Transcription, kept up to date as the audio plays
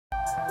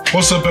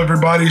What's up,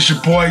 everybody? It's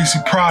your boy, Easy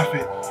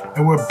Prophet,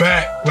 and we're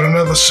back with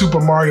another Super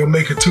Mario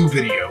Maker 2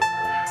 video.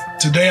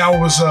 Today I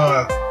was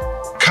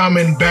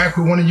commenting back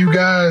with one of you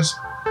guys.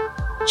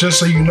 Just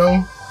so you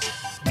know,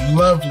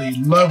 lovely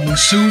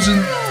Susan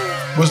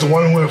was the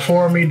one who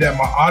informed me that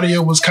my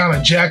audio was kind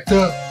of jacked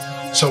up.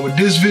 So with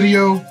this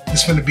video,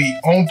 it's gonna be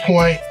on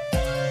point.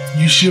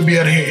 You should be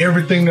able to hear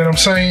everything that I'm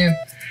saying,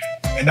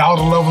 and all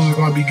the levels are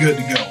gonna be good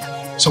to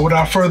go. So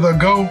without further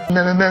ado,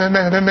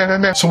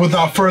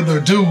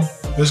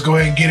 let's go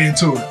ahead and get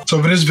into it.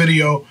 So for this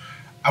video,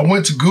 I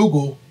went to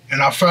Google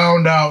and I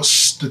found out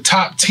the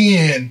top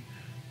 10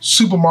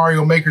 Super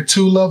Mario Maker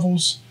 2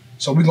 levels.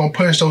 So we're gonna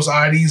punch those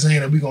IDs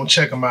in and we're gonna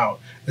check them out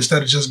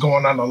instead of just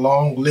going on a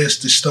long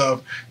list of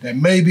stuff that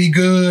may be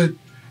good,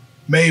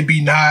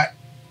 maybe not.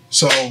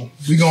 So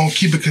we're gonna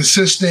keep it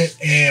consistent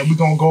and we're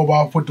gonna go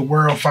off what the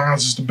world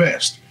finds is the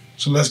best.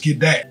 So let's get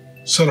that.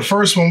 So the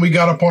first one we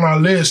got up on our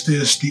list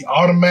is the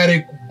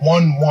Automatic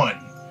 1-1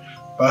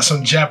 by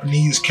some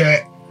Japanese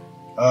cat.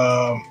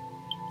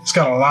 It's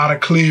got a lot of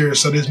clears,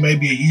 so this may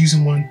be an easy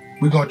one.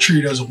 We're gonna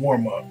treat it as a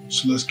warm-up.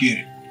 So let's get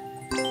it.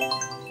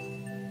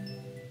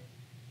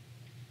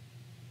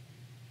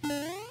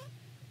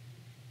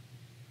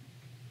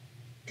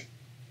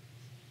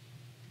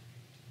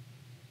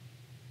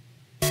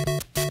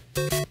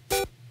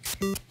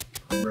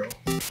 Bro,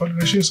 what did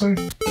that shit say?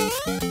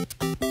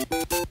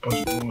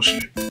 Bunch of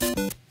bullshit.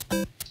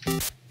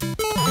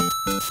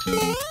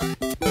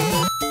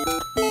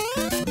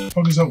 What the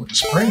fuck is up with the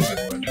springs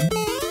everywhere, dude?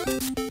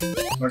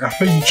 Like, I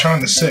feel you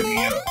trying to set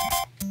me up.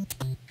 I'll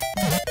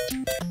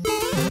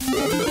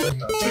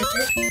take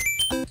that.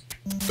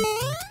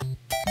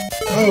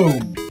 Oh!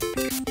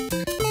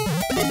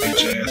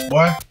 Bitch ass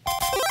boy.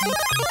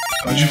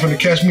 Thought you finna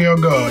catch me on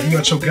guard. You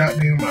got your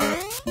goddamn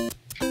mind.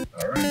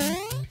 Alright.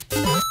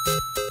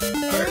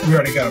 Alright, we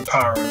already got a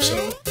power up,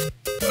 so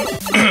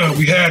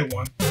we had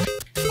one.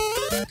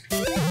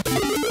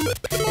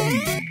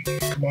 Hey,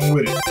 come on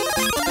with it.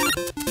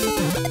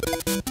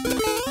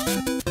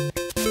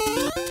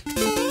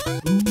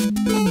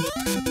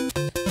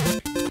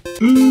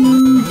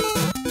 Ooh.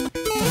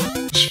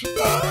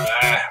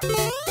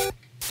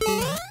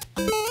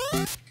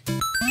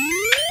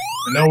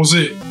 And that was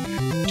it. Over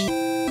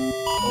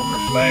the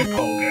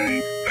flagpole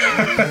game.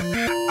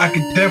 I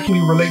could definitely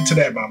relate to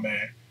that, my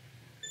man.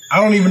 I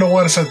don't even know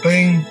what it's a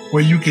thing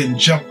where you can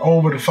jump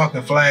over the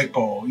fucking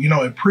flagpole. You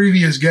know, in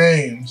previous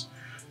games,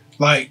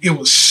 like, it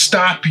would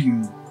stop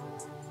you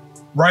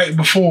right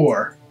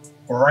before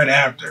or right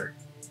after,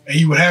 and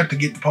you would have to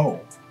get the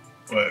pole.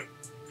 But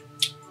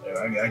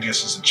I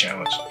guess it's a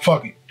challenge.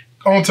 Fuck it.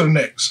 On to the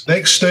next.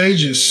 Next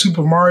stage is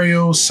Super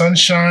Mario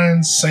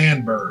Sunshine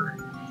Sandbird.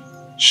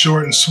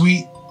 Short and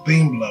sweet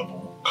theme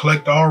level.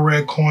 Collect all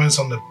red coins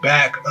on the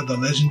back of the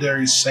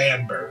legendary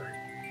Sandbird.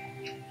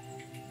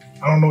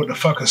 I don't know what the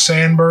fuck a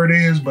Sandbird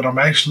is, but I'm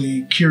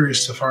actually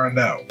curious to find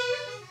out.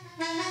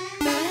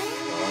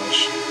 Oh,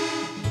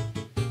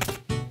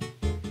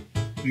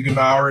 shit. You can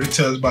already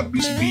tell it's about to be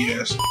some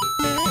BS.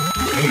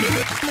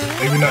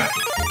 Maybe not.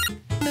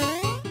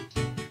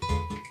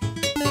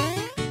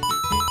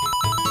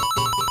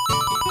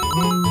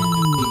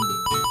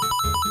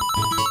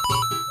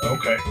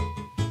 Okay.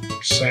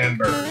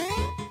 Sandbird.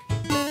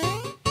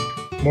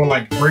 More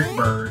like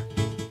Brickbird.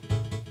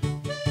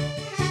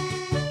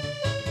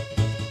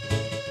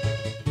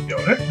 Yo,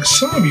 the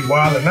sun be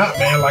wilding out,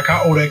 man. Like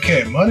I owe that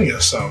cat money or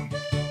something.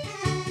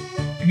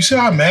 You see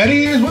how mad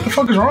he is? What the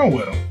fuck is wrong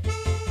with him?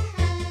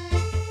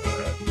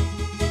 Alright.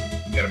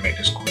 Gotta make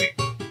this quick.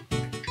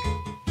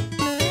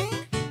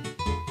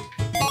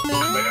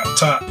 Coming out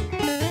top.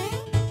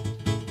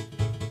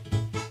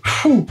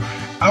 Whew.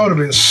 I would have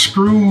been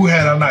screwed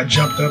had I not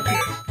jumped up here.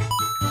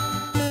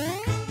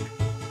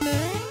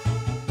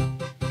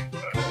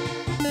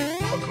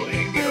 I'll go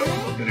ahead and get up a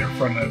little bit in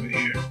front of it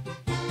here.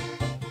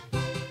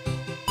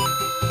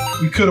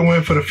 We could have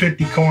went for the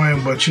 50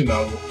 coin, but you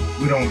know,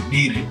 we don't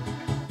need it.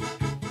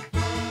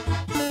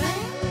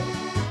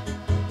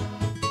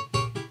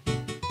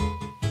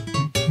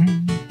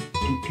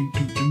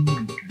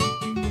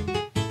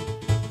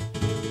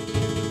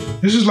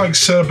 This is like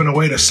set up in a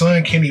way the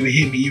sun can't even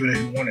hit me even if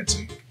he wanted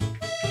to. Can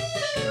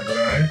I go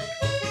down here?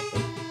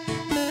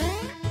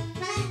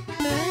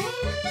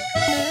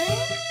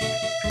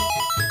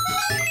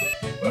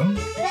 Well,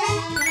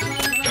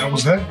 that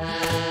was that.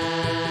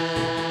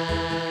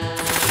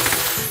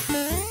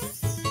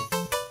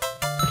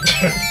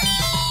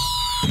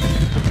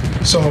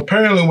 So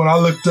apparently when I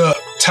looked up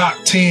top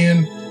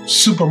 10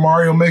 Super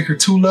Mario Maker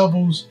 2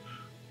 levels,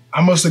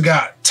 I must have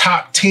got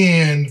top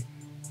 10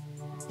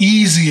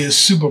 easiest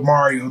Super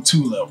Mario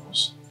 2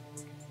 levels.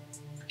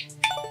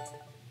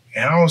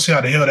 And I don't see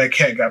how the hell that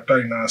cat got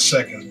 39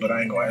 seconds, but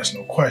I ain't gonna ask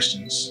no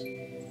questions.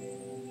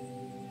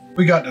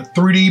 We got the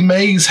 3D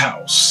Maze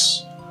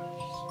House.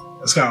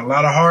 It's got a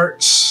lot of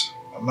hearts,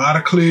 a lot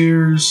of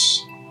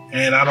clears,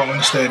 and I don't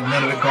understand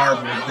none of the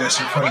garbage that's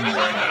in front of me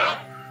right now.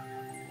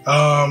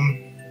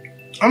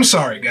 I'm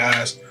sorry,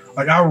 guys.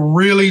 Like, I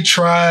really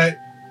tried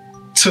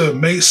to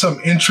make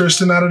something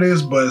interesting out of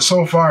this, but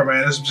so far,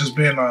 man, it's just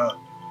been a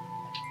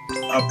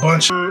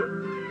bunch of...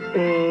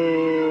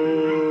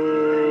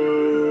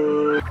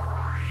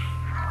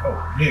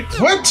 Oh, Nick,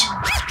 what?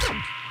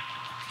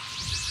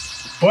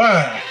 Boy,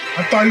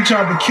 I thought he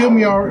tried to kill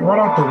me right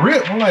off the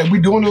rip. I'm like, we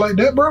doing it like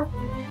that, bro?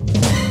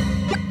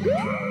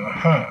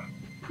 Uh-huh.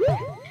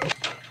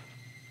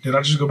 Did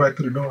I just go back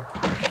to the door? Oh,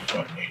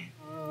 fuck me.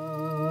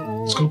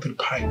 Let's go through the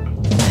pipe.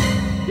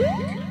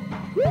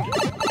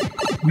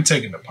 We're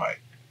taking the pipe.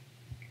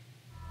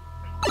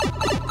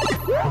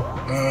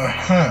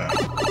 Uh-huh.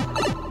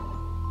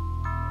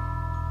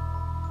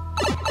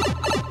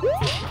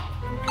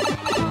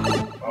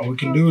 All we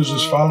can do is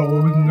just follow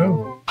where we can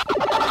go.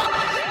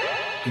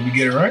 Did we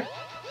get it right?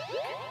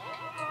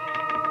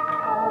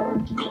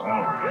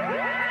 Clown.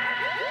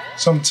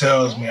 Something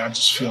tells me I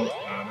just feel it.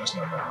 Nah, that's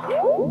not right.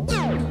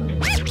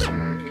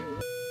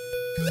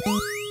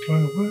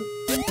 What?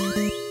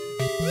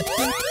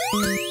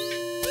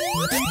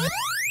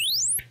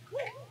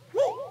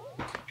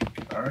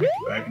 Alright,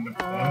 back in the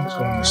plan. Let's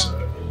go on this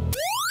side.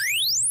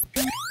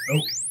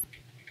 Nope.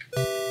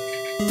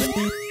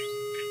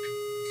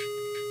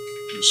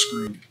 You're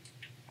screwed.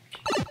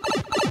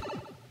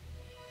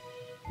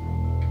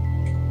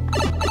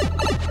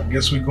 I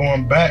guess we're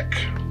going back.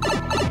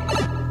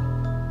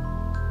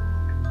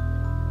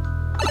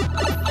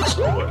 Let's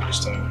go up this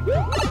time.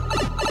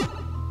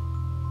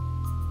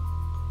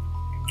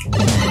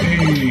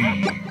 Hey,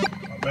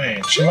 my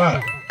man, chill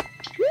out.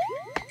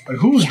 Like,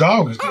 whose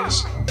dog is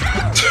this?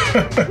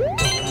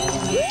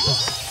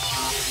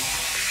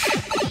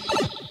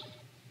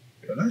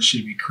 Yo, that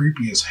should be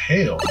creepy as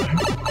hell, man.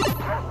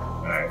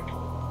 Alright.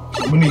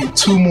 So we need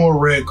 2 more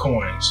red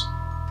coins.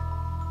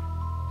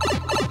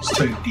 Let's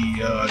take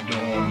the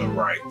door on the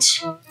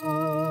right.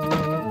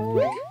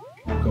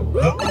 Go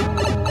up.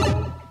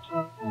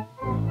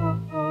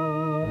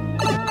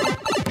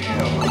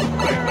 And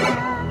back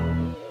down.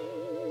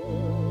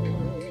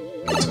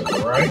 To the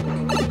right.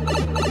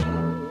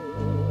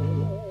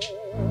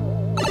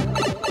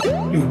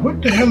 Dude, what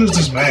the hell is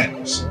this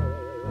madness?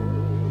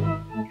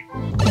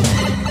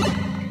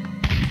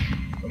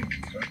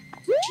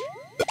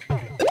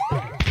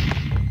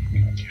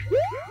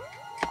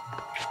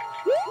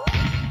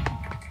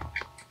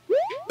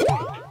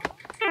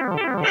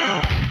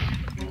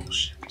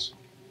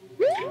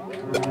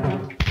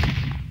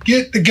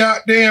 Get the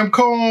goddamn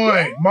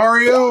coin,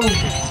 Mario!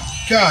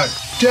 God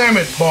damn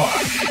it, boy!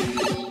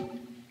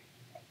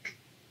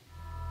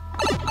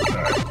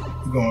 Alright,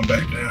 we're going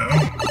back down.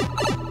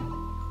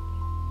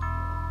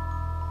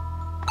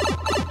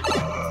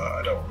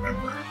 I don't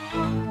remember.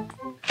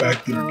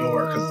 Back through the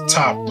door, because the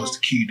top was the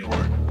key door.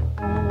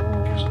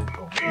 So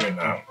over here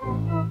now.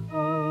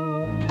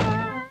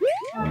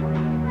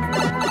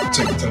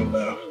 Take it to the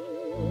left.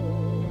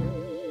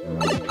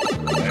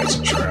 That's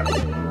a trap.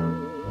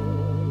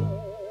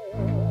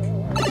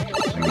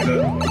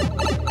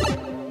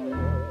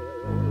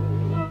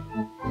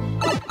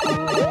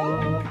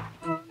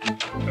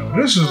 No,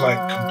 this is like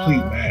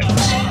complete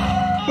madness.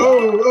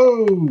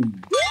 Oh!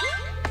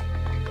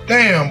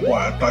 Damn, boy,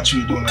 I thought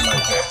you were doing it like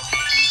that.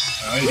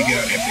 I need to get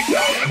out of here, big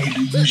dog. I need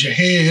to use your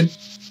head.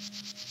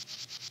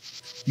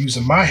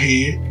 Using my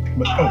head.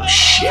 But, oh,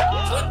 shit.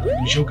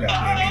 Use your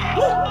goddamn head.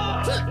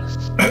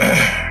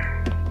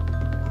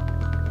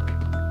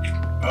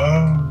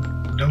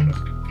 Donut.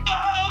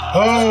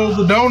 Oh,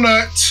 the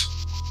donut.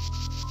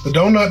 The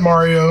donut,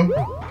 Mario.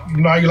 You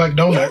know how you like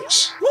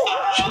donuts.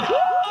 Shit.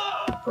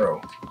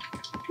 Bro.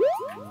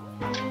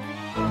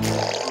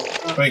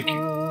 Thank you.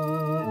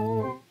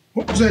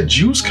 What was that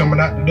juice coming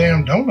out the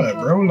damn donut,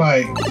 bro?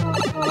 Like,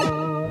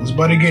 was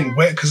Buddy getting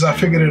wet because I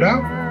figured it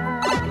out?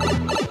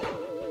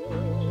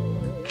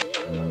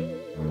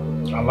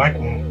 I like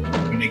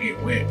when they get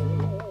wet.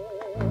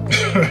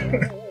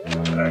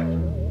 Right.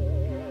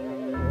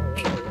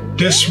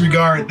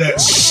 Disregard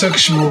that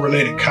sexual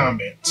related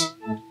comment.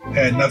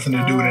 Had nothing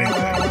to do with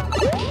anything.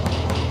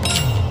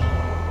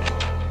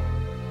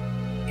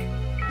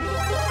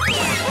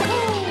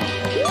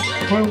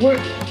 Wait, what?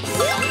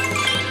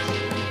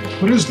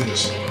 What is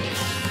this?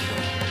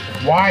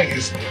 Why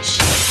is this?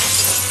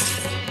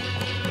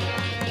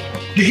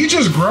 Did he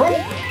just grow?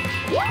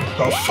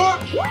 The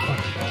fuck?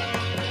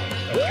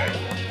 Okay,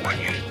 I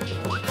get it.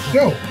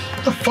 Yo,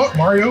 what the fuck,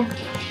 Mario?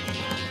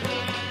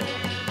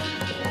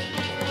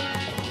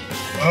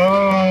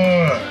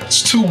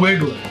 It's 2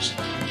 wigglers.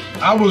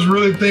 I was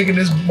really thinking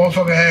this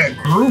motherfucker had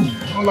groove.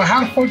 I was like,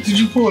 how the fuck did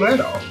you pull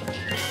that off?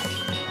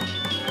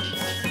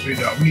 We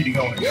need to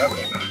go together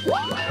now.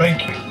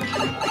 Thank you.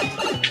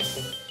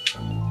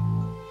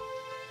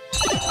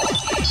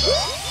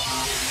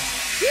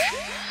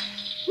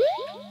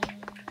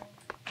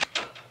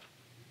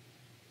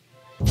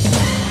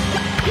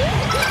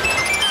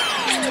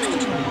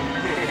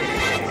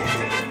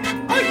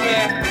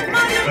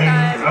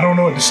 I don't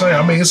know what to say.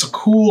 I mean, it's a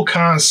cool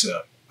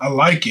concept. I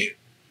like it.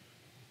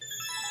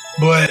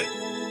 But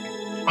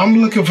I'm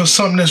looking for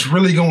something that's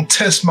really gonna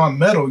test my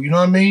mettle, you know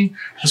what I mean?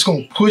 It's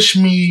gonna push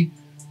me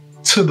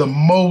to the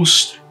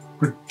most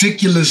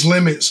ridiculous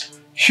limits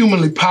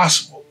humanly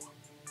possible.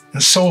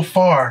 And so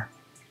far,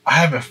 I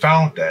haven't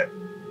found that.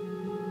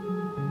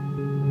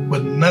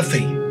 But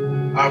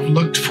nothing I've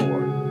looked for,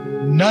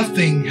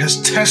 nothing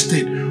has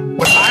tested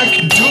what I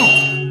can do.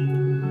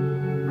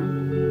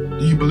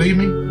 Do you believe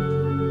me?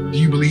 Do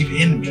you believe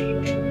in me?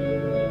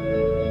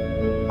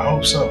 I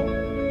hope so.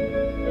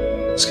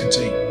 Let's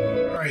continue.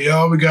 All right,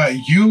 y'all, we got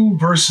you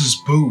versus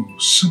Boo,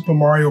 Super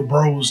Mario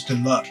Bros.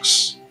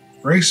 Deluxe.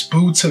 Race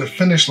Boo to the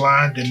finish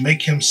line, then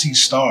make him see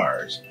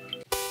stars.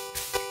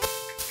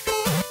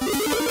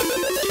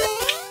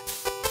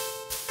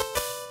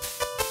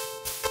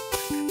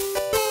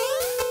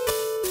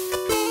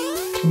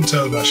 Who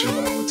tells my shit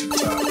when I went to the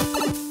top?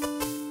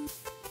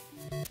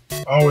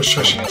 I always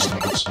trust your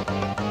instincts.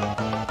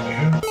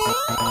 Yeah.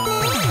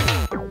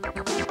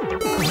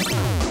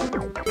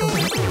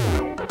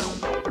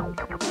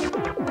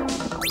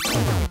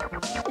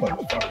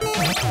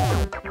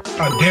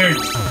 How dare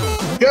you?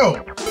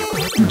 Yo,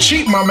 you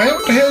cheat, my man.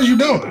 What the hell is you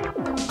doing?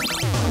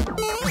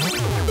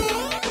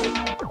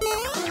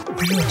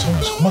 You told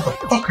this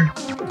motherfucker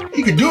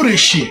he could do this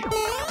shit.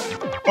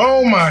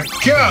 Oh my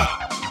god.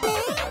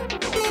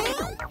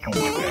 Oh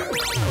my god.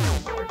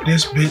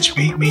 This bitch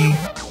beat me.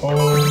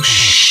 Oh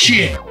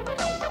shit.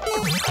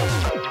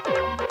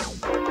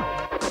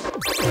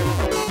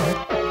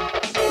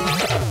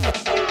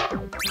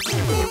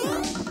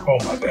 Oh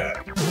my god.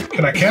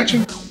 Can I catch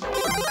him?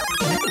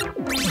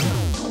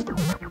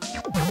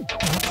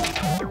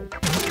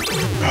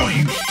 Oh,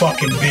 you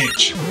fucking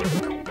bitch.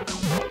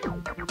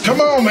 Come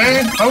on,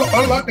 man.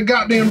 Unlock the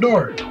goddamn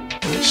door.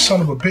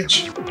 Son of a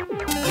bitch.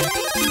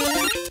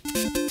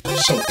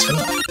 So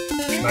tough.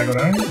 Can I go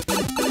down here?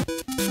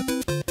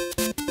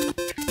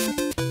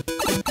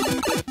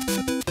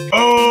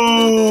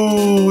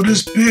 Oh,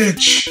 this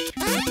bitch.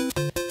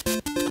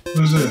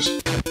 What is this?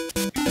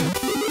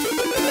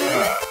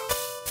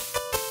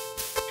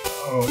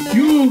 Oh,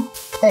 you.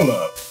 Hold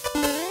up.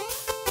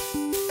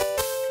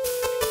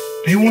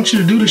 They want you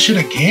to do this shit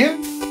again?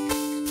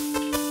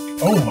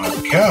 Oh my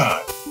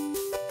god.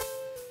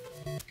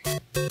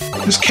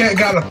 This cat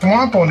got a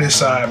thwomp on his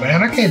side,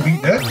 man. I can't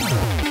beat that.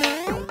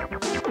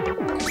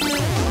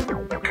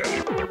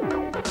 Okay.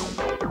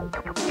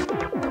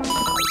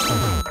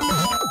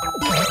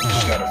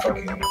 Just gotta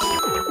fucking...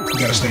 We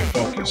gotta stay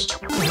focused.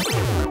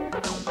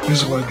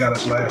 This is what got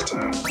us last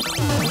time.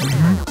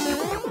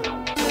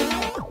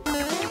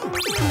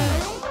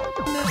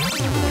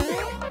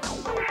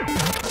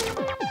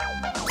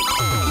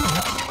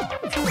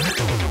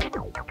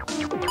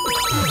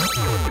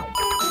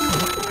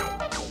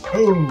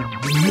 Oh,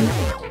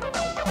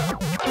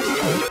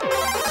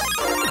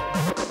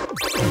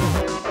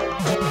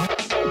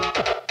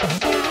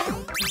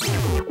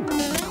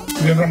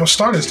 we ain't got no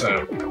start this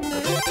time.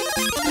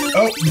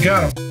 Oh, you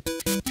got him.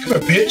 Come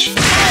here, bitch.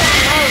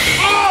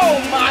 Oh,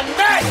 my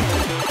neck!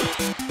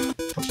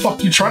 The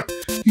fuck you tried?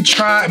 You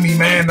tried me,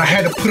 man. I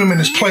had to put him in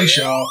his place,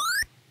 y'all.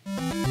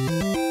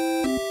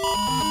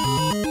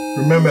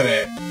 Remember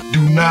that.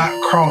 Do not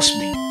cross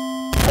me.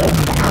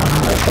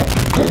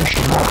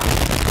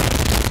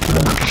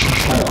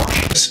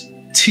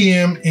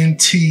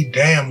 TMNT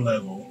dam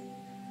level.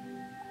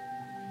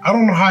 I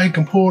don't know how you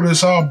can pull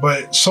this off,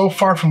 but so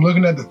far from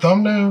looking at the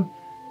thumbnail,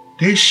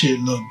 this shit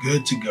look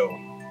good to go.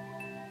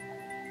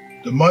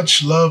 The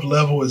much loved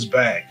level is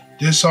back.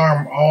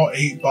 Disarm all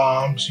 8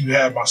 bombs. You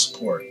have my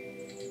support.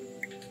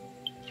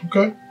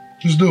 Okay,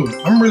 let's do it.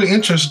 I'm really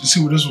interested to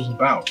see what this was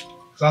about,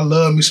 because I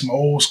love me some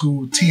old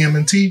school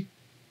TMNT.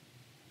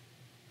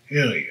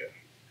 Hell yeah.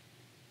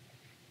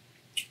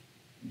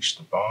 Reach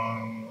the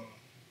bomb.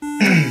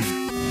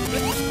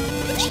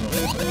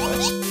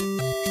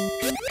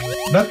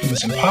 Nothing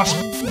is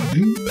impossible,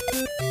 dude.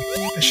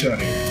 Get this shit out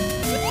of here.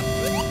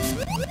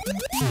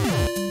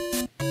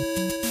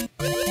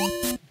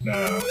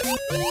 Now,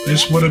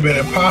 this would have been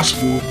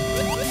impossible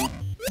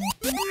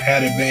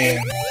had it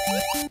been.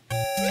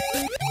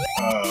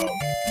 I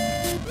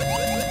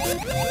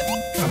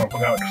don't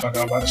forgot what the fuck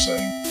I was about to say.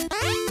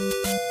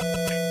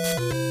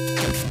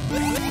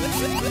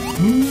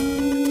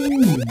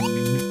 Ooh,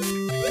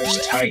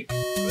 that's tight.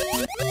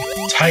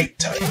 Tight.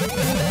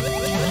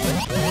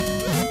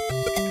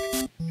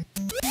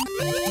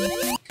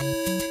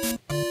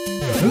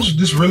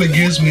 This really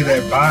gives me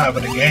that vibe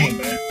of the game,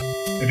 man.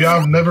 If y'all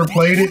have never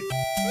played it,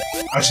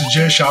 I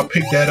suggest y'all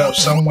pick that up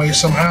some way,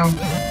 somehow.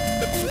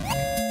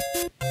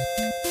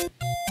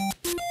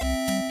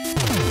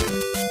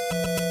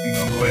 You're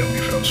gonna go ahead and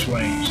get for those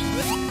flames.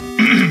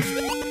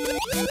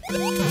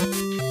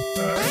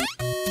 Alright.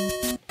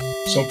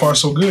 So far,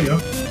 so good, yo.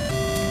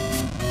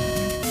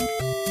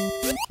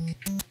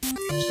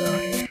 It's down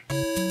here.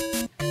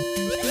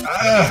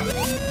 Ah!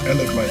 That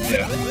looked like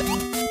death.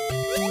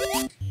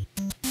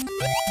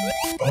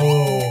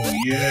 Oh,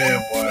 yeah,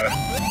 boy.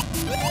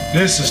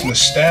 This is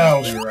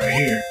nostalgia right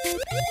here.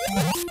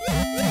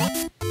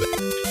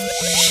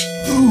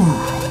 Ooh,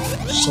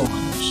 so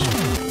close.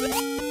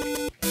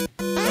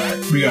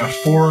 Alright, we got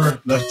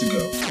 4 left to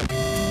go.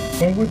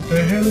 Oh, what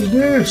the hell is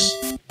this?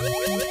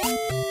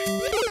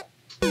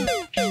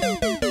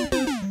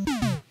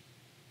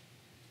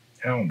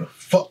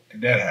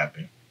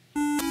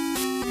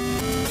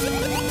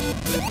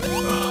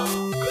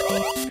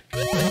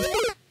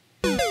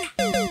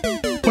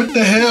 What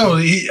the hell?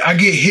 I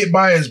get hit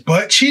by his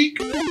butt cheek?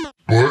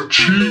 Butt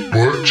cheek,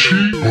 butt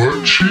cheek,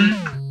 butt cheek.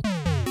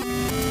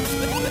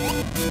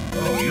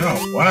 Oh, y'all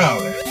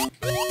wildin'.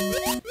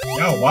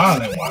 Y'all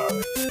wildin'.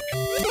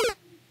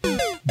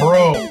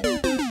 Bro,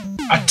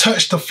 I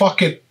touched the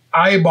fucking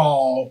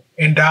eyeball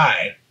and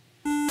died.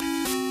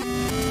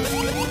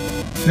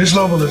 This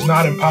level is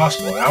not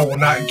impossible. I will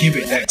not give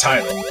it that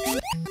title.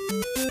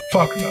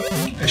 Fuck no.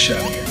 Get that shit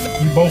out of here.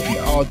 You both of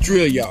y'all. I'll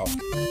drill y'all.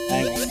 I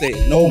ain't gonna say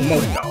it no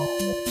more. Y'all.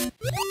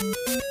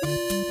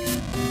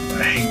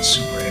 I hate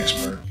Super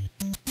Expert.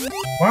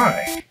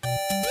 Why?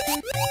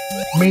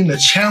 I mean, the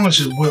challenge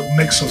is what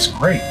makes us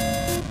great.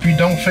 If you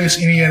don't face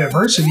any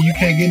adversity, you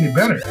can't get any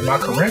better. Am I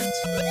correct?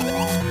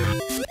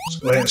 Let's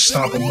go ahead and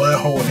stomp a mud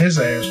hole in his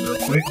ass real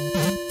quick.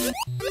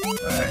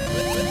 Alright.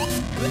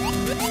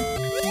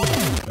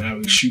 Now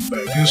we shoot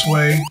back this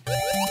way.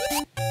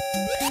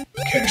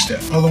 Catch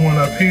that other one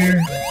up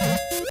here. Yeah.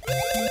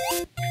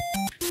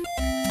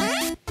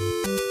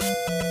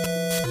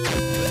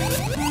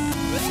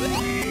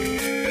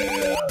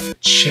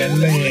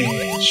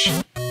 Challenge.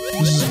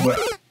 This is what...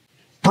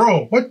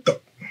 Bro, what the...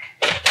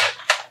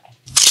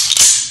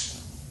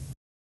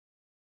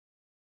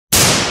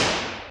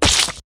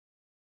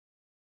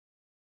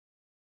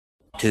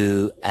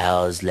 2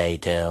 hours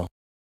later.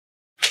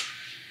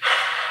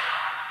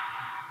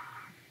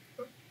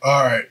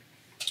 Alright,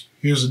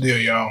 here's the deal,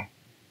 y'all.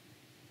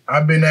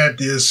 I've been at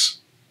this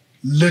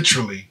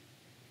literally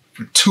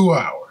for 2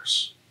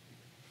 hours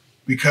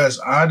because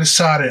I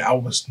decided I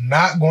was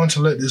not going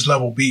to let this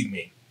level beat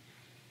me.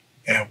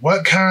 And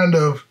what kind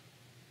of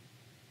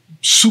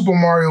Super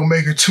Mario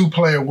Maker 2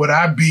 player would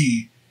I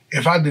be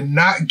if I did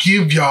not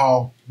give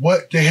y'all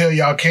what the hell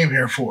y'all came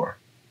here for?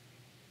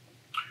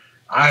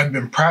 I've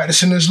been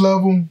practicing this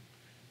level,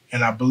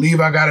 and I believe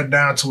I got it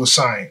down to a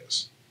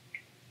science.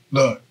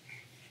 Look,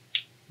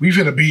 we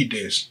finna beat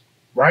this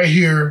right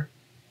here,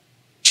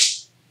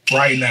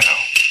 right now.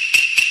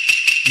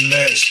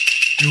 Let's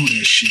do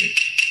this shit.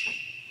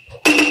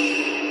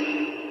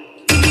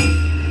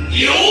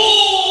 Yo!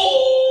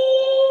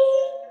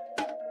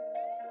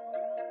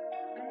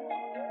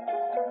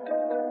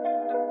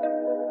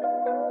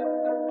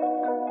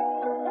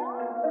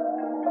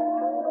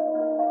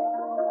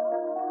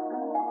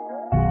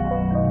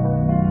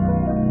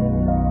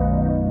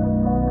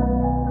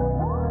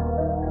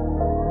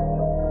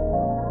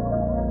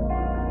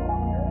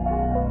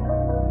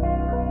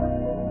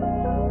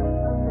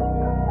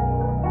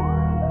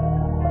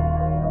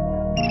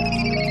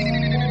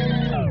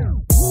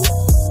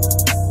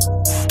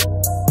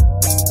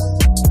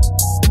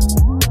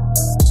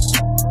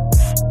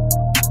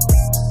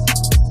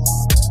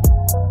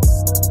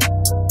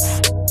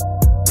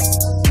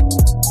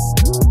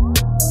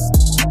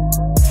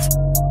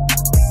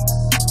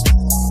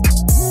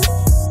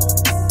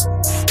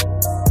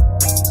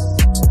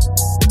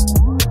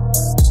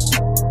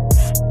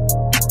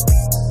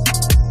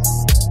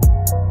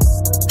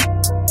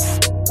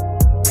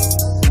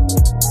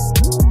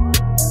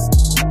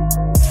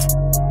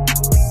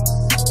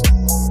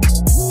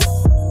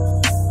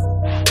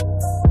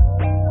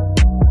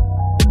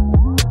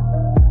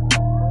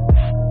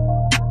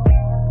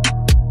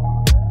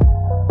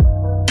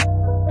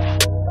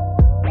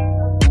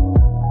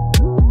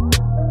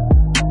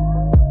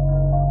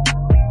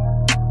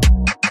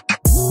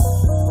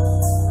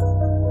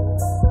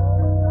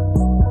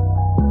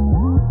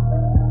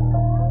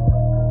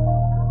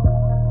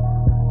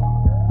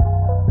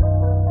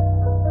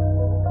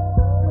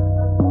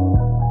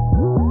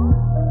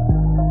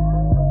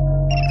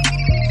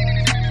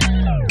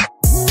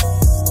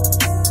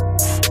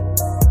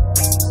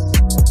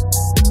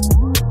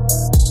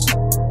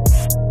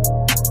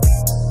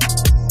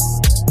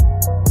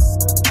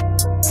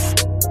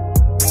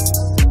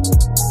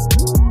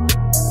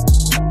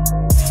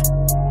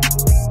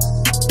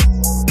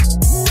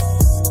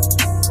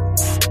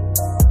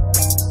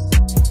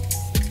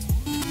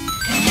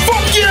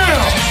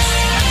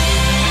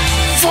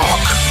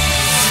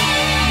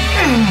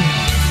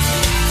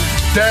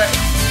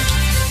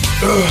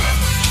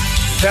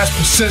 That's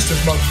persistence,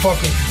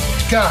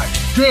 motherfucker. God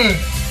damn.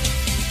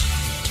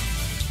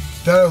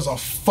 That is a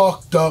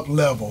fucked up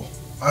level.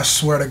 I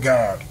swear to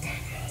God.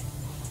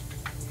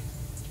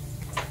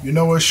 You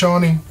know what,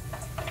 Shawnee?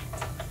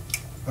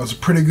 That was a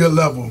pretty good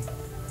level.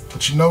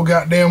 But you know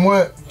goddamn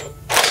what?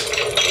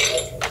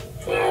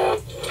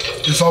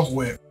 It's over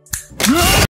with.